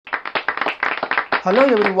Hello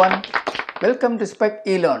everyone, welcome to SPEC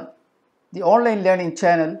eLearn, the online learning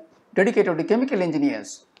channel dedicated to chemical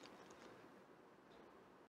engineers.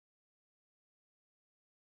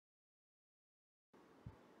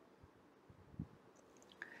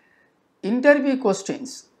 Interview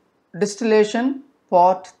questions, Distillation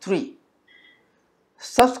Part 3.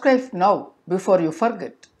 Subscribe now before you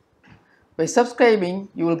forget. By subscribing,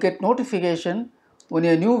 you will get notification when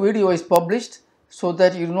a new video is published so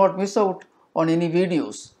that you do not miss out on any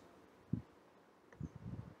videos.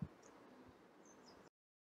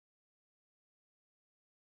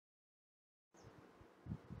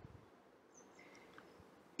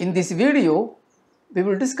 In this video, we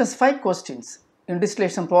will discuss 5 questions in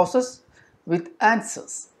distillation process with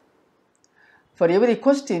answers. For every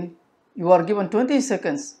question, you are given 20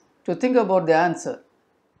 seconds to think about the answer.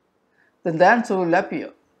 Then the answer will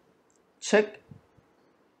appear. Check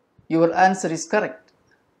your answer is correct.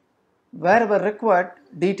 Wherever required,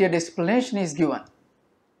 detailed explanation is given.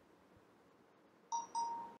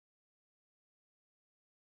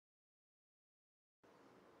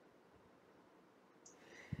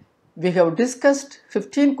 We have discussed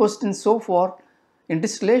 15 questions so far in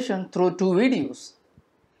distillation through 2 videos.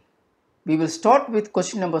 We will start with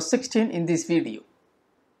question number 16 in this video.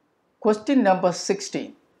 Question number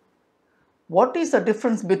 16. What is the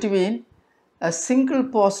difference between a single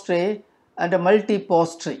pass tray and a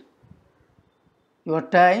multi-pass tray? Your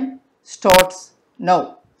time starts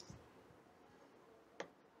now.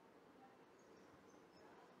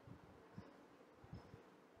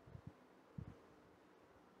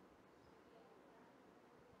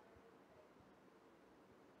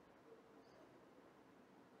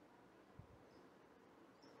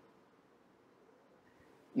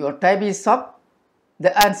 Your time is up.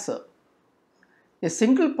 The answer. A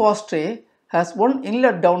single pass tray has one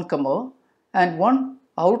inlet downcomer and one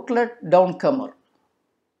outlet downcomer.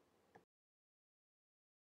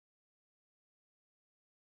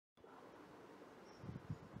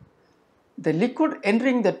 The liquid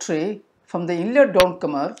entering the tray from the inlet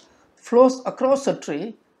downcomer flows across the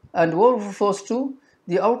tray and overflows to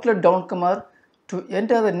the outlet downcomer to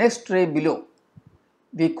enter the next tray below.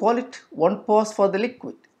 We call it one pass for the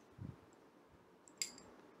liquid.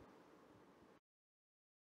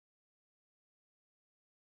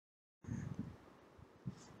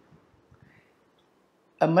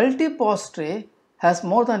 A multi-pass tray has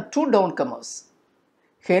more than 2 downcomers.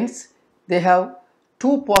 Hence, they have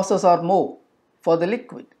 2 passes or more for the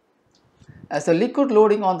liquid. As the liquid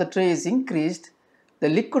loading on the tray is increased, the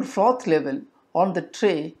liquid froth level on the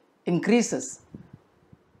tray increases.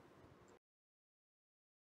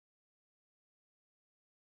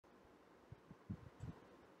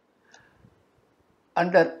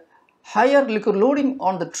 Under higher liquid loading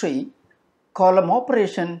on the tray, column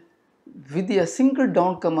operation with a single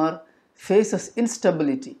downcomer faces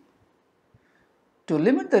instability. To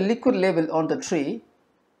limit the liquid level on the tray,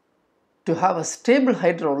 to have a stable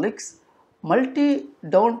hydraulics,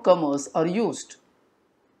 multi-downcomers are used.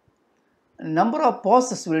 Number of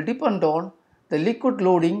passes will depend on the liquid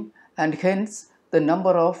loading and hence the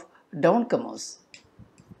number of downcomers.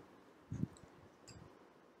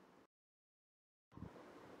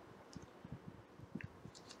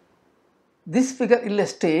 This figure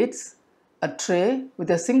illustrates a tray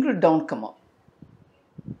with a single downcomer.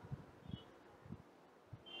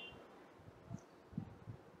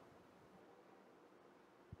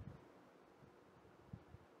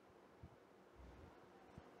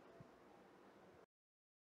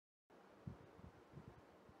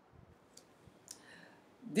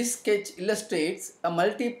 This sketch illustrates a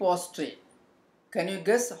multi-pass tray. Can you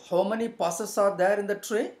guess how many passes are there in the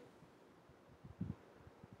tray?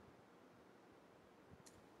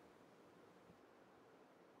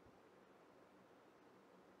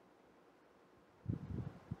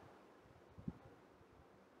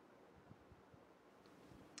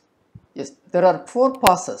 Yes, there are 4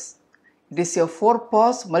 passes. It is a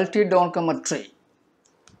 4-pass multi-downcomer tray.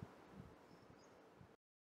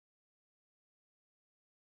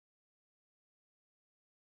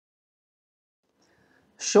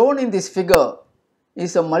 Shown in this figure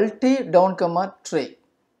is a multi-downcomer tray.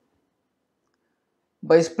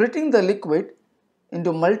 By splitting the liquid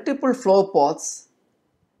into multiple flow paths,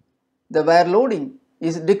 the wear loading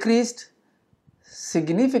is decreased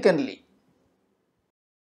significantly.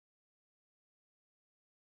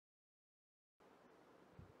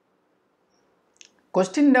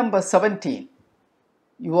 Question number 17.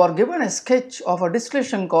 You are given a sketch of a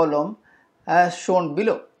distillation column as shown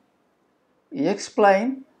below.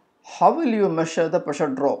 Explain how will you measure the pressure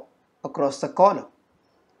drop across the column.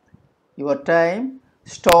 Your time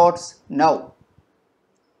starts now.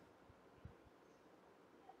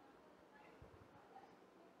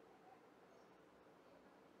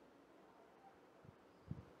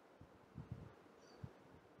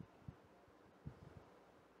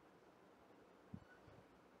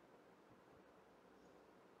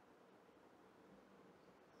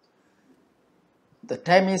 The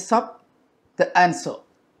time is up. The answer.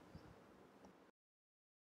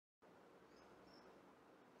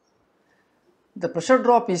 The pressure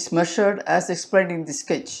drop is measured as explained in the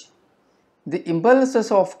sketch. The imbalances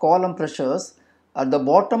of column pressures at the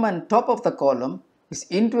bottom and top of the column is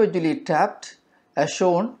individually tapped as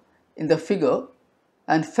shown in the figure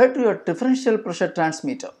and fed to a differential pressure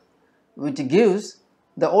transmitter, which gives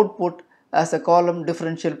the output as a column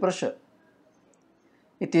differential pressure.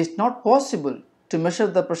 It is not possible to measure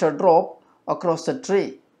the pressure drop across the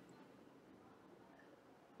tray.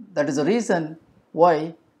 That is the reason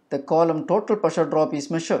why the column total pressure drop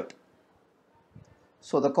is measured.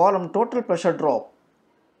 So the column total pressure drop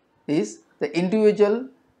is the individual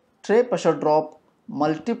tray pressure drop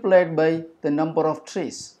multiplied by the number of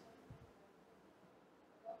trays.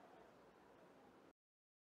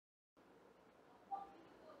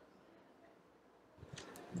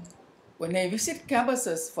 When I visit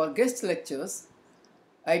campuses for guest lectures,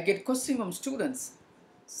 I get questions from students.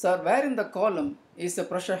 Sir, where in the column is the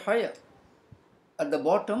pressure higher? At the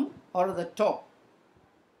bottom or at the top?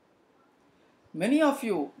 Many of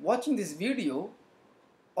you watching this video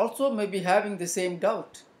also may be having the same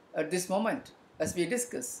doubt at this moment as we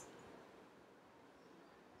discuss.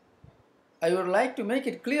 I would like to make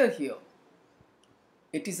it clear here.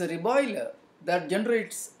 It is a reboiler that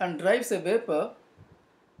generates and drives a vapor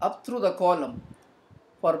up through the column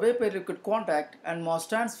for vapor-liquid contact and mass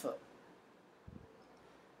transfer.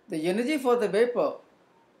 The energy for the vapor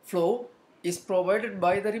flow is provided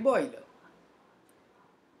by the reboiler.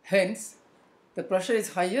 Hence, the pressure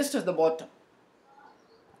is highest at the bottom.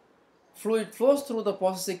 Fluid flows through the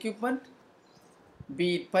process equipment,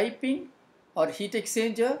 be it piping or heat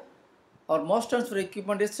exchanger or mass transfer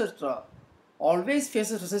equipment, etc., always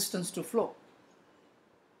faces resistance to flow.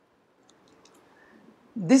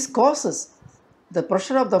 This causes the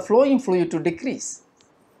pressure of the flowing fluid to decrease.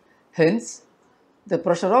 Hence, the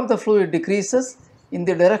pressure of the fluid decreases in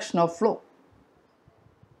the direction of flow.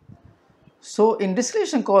 So, in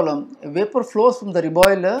distillation column, vapor flows from the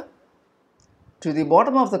reboiler to the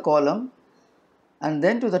bottom of the column and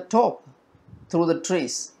then to the top through the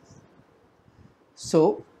trays.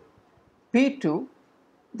 So, P2,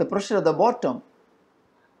 the pressure at the bottom,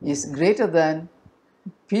 is greater than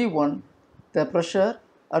P1, the pressure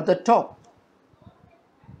at the top.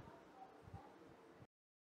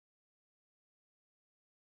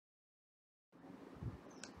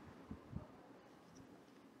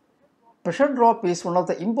 Pressure drop is one of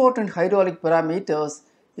the important hydraulic parameters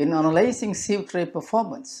in analyzing sieve tray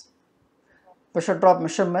performance. Pressure drop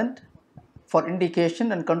measurement for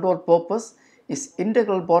indication and control purpose is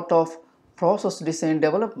integral part of process design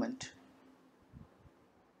development.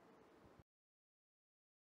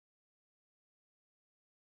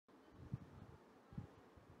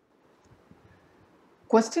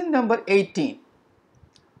 Question number 18.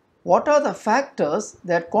 What are the factors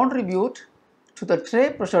that contribute to the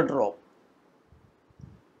tray pressure drop?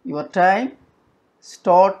 Your time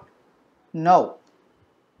start now.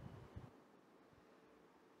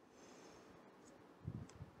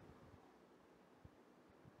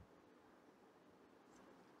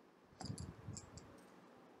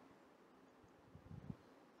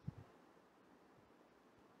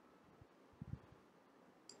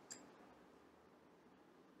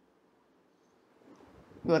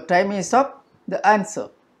 Your time is up. The answer.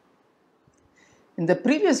 In the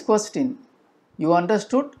previous question, you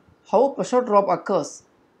understood how pressure drop occurs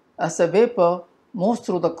as a vapor moves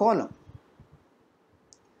through the column.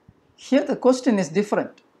 Here the question is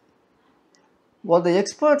different. What the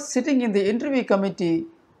experts sitting in the interview committee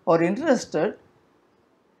are interested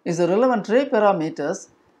is the relevant tray parameters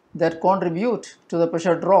that contribute to the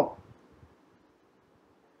pressure drop.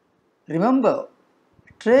 Remember,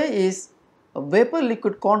 tray is a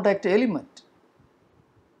vapor-liquid contact element.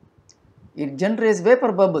 It generates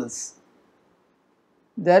vapor bubbles,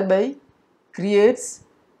 thereby creates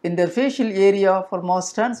interfacial area for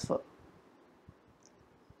mass transfer.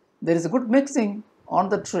 There is a good mixing on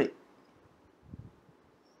the tray.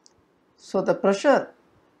 So the pressure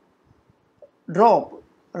drop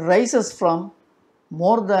rises from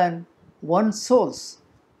more than one source.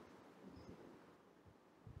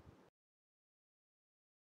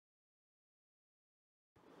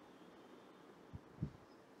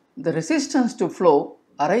 The resistance to flow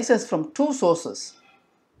arises from two sources.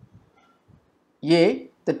 A.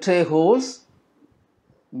 The tray holes.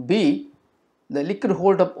 B. The liquid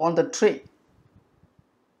holdup on the tray.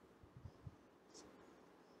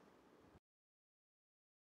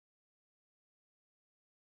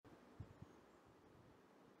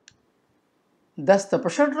 Thus, the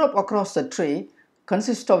pressure drop across the tray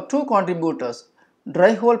consists of two contributors,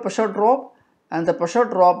 dry hole pressure drop and the pressure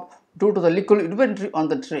drop due to the liquid inventory on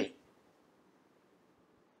the tray.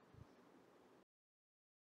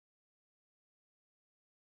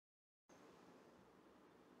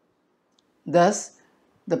 Thus,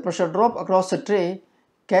 the pressure drop across the tray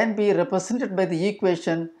can be represented by the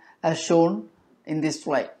equation as shown in this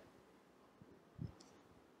slide.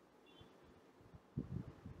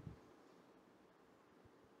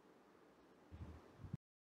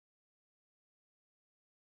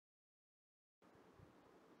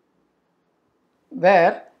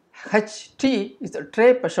 Where HT is the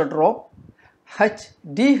tray pressure drop,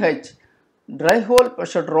 HDH dry hole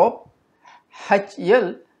pressure drop,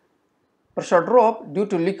 HL pressure drop due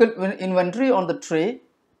to liquid inventory on the tray,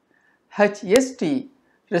 HST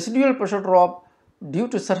residual pressure drop due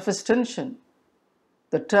to surface tension.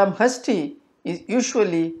 The term HT is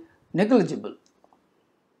usually negligible.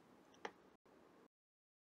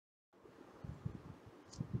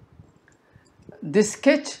 This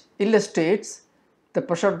sketch illustrates the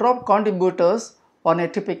pressure drop contributors on a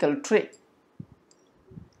typical tray.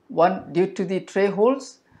 1 due to the tray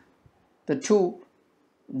holes, the 2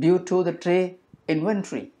 due to the tray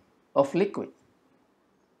inventory of liquid.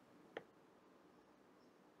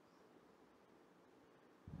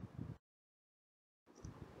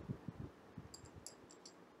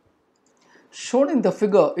 Shown in the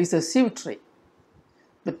figure is a sieve tray.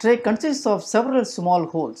 The tray consists of several small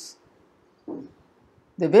holes.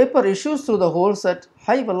 The vapor issues through the holes at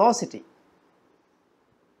high velocity.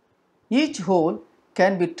 Each hole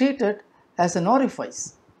can be treated as an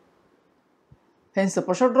orifice. Hence, the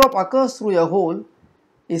pressure drop occurs through a hole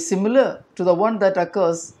is similar to the one that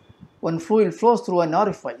occurs when fluid flows through an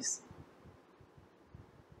orifice.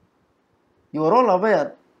 You are all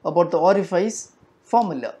aware about the orifice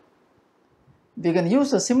formula. We can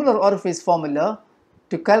use a similar orifice formula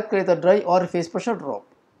to calculate the dry orifice pressure drop.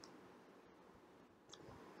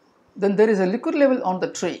 Then there is a liquid level on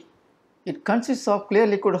the tray. It consists of clear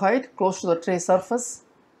liquid height close to the tray surface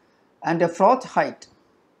and a froth height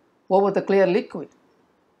over the clear liquid.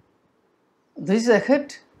 This is a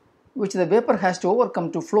height which the vapor has to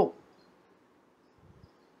overcome to flow.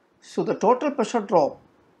 So the total pressure drop,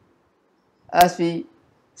 as we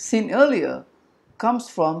seen earlier, comes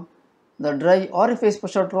from the dry orifice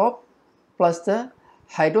pressure drop plus the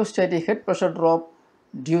hydrostatic head pressure drop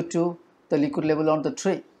due to the liquid level on the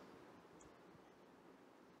tray.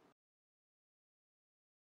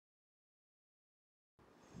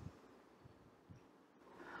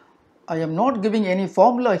 I am not giving any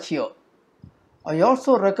formula here. I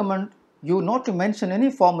also recommend you not to mention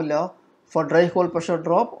any formula for dry hole pressure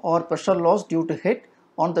drop or pressure loss due to head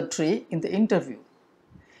on the tray in the interview.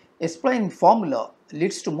 Explaining formula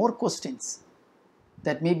leads to more questions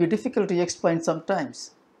that may be difficult to explain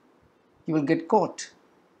sometimes. You will get caught.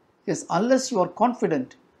 Yes, unless you are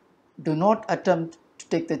confident, do not attempt to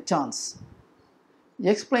take the chance.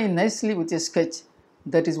 Explain nicely with a sketch.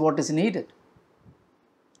 That is what is needed.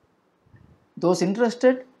 Those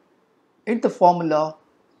interested in the formula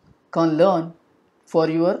can learn for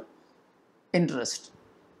your interest.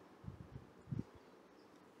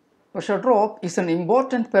 Pressure drop is an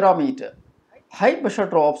important parameter. High pressure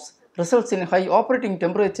drops results in high operating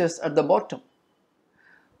temperatures at the bottom.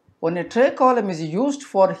 When a tray column is used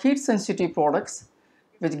for heat sensitive products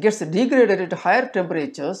which gets degraded at higher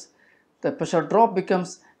temperatures, the pressure drop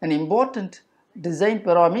becomes an important design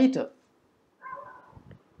parameter.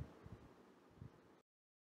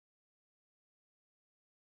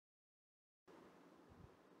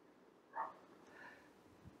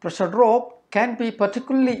 Pressure drop can be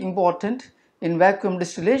particularly important in vacuum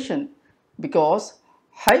distillation because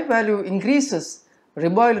high value increases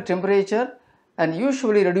reboil temperature and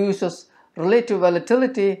usually reduces relative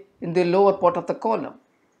volatility in the lower part of the column.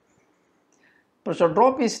 Pressure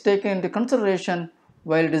drop is taken into consideration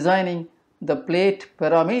while designing the plate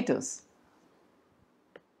parameters.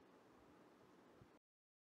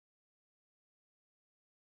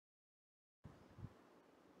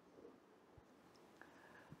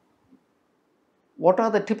 What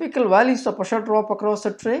are the typical values of pressure drop across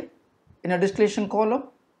a tray in a distillation column?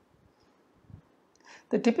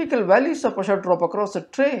 The typical values of pressure drop across a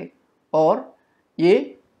tray are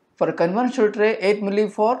A. For a conventional tray 8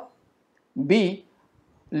 millibar, B.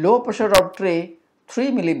 Low pressure drop tray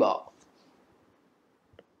 3 millibar.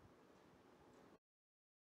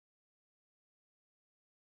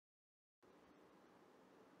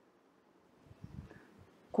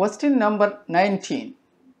 Question number 19.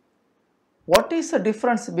 What is the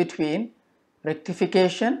difference between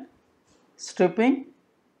rectification, stripping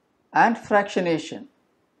and fractionation?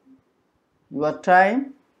 Your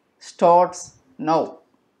time starts now.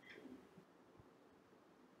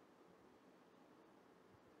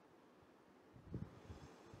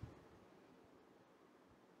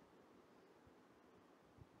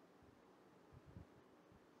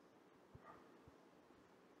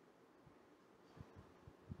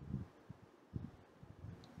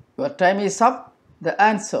 Your time is up. The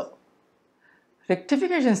answer.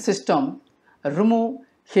 Rectification system remove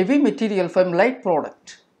heavy material from light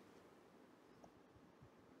product.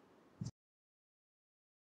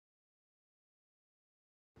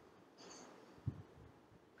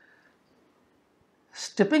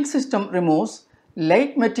 Stepping system removes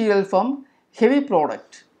light material from heavy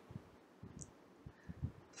product.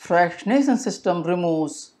 Fractionation system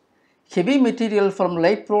removes heavy material from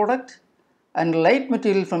light product and light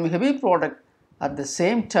material from heavy product at the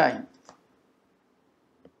same time.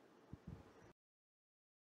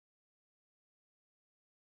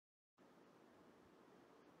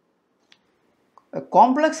 A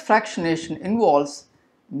complex fractionation involves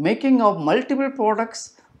making of multiple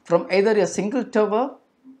products from either a single tower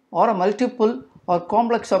or a multiple or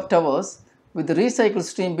complex of towers with the recycle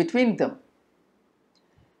stream between them.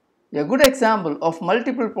 A good example of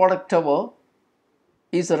multiple product tower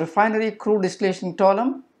is a refinery crude distillation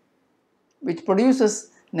column, which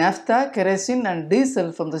produces naphtha, kerosene and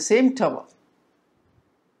diesel from the same tower.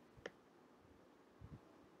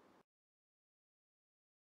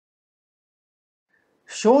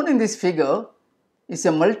 Shown in this figure is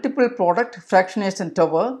a multiple product fractionation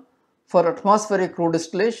tower for atmospheric crude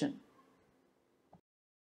distillation.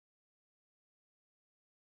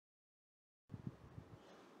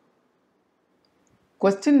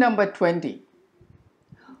 Question number 20.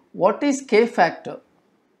 What is K factor?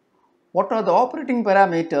 What are the operating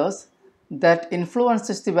parameters that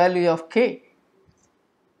influences the value of K?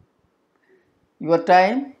 Your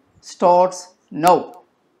time starts now.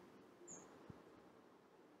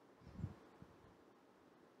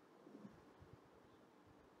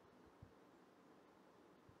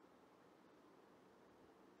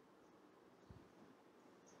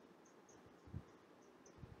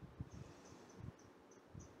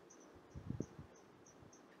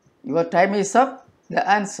 Your time is up. The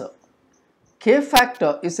answer. K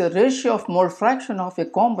factor is a ratio of mole fraction of a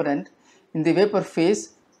component in the vapor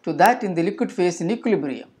phase to that in the liquid phase in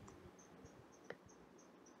equilibrium.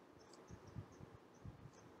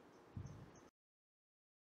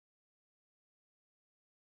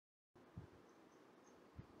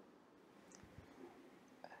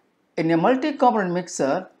 In a multi-component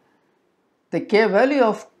mixer, the K value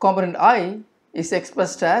of component I is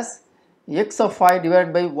expressed as X of I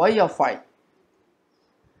divided by Y of I.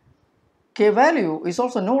 K value is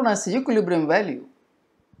also known as equilibrium value.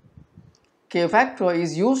 K factor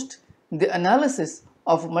is used in the analysis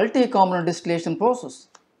of multi-component distillation process.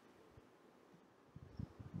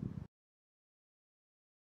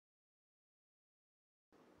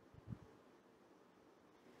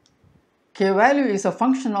 K value is a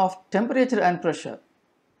function of temperature and pressure.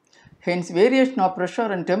 Hence, variation of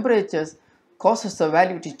pressure and temperatures causes the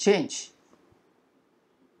value to change.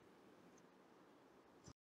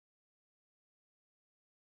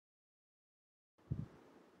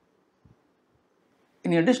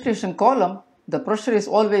 In a distillation column, the pressure is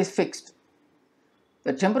always fixed.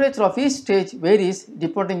 The temperature of each stage varies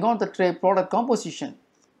depending on the tray product composition.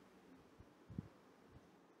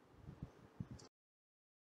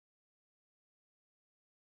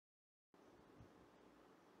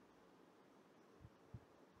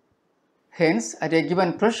 Hence, at a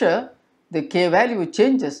given pressure, the K value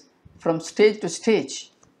changes from stage to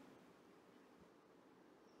stage.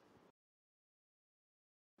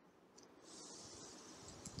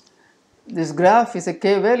 This graph is a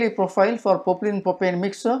K value profile for propylene-propane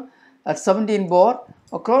mixture at 17 bar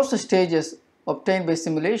across the stages obtained by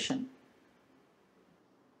simulation.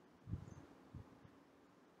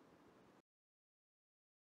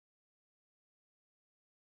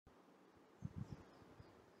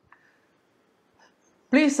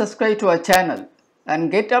 Please subscribe to our channel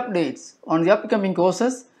and get updates on the upcoming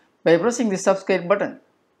courses by pressing the subscribe button.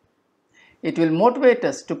 It will motivate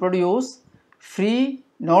us to produce free,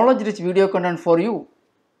 knowledge-rich video content for you.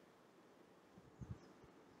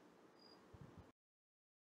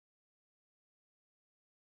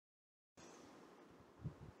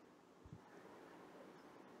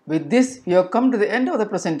 With this, we have come to the end of the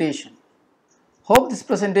presentation. Hope this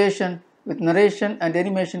presentation with narration and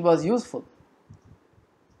animation was useful.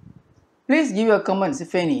 Please give your comments,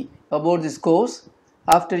 if any, about this course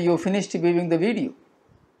after you have finished viewing the video.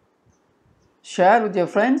 Share with your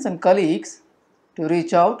friends and colleagues to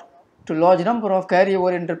reach out to large number of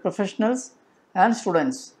career-oriented professionals and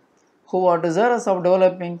students who are desirous of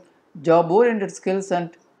developing job-oriented skills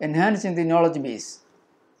and enhancing the knowledge base.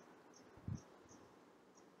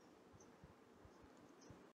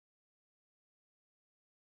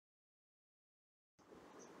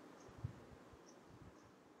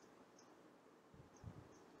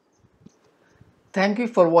 Thank you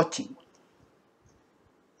for watching.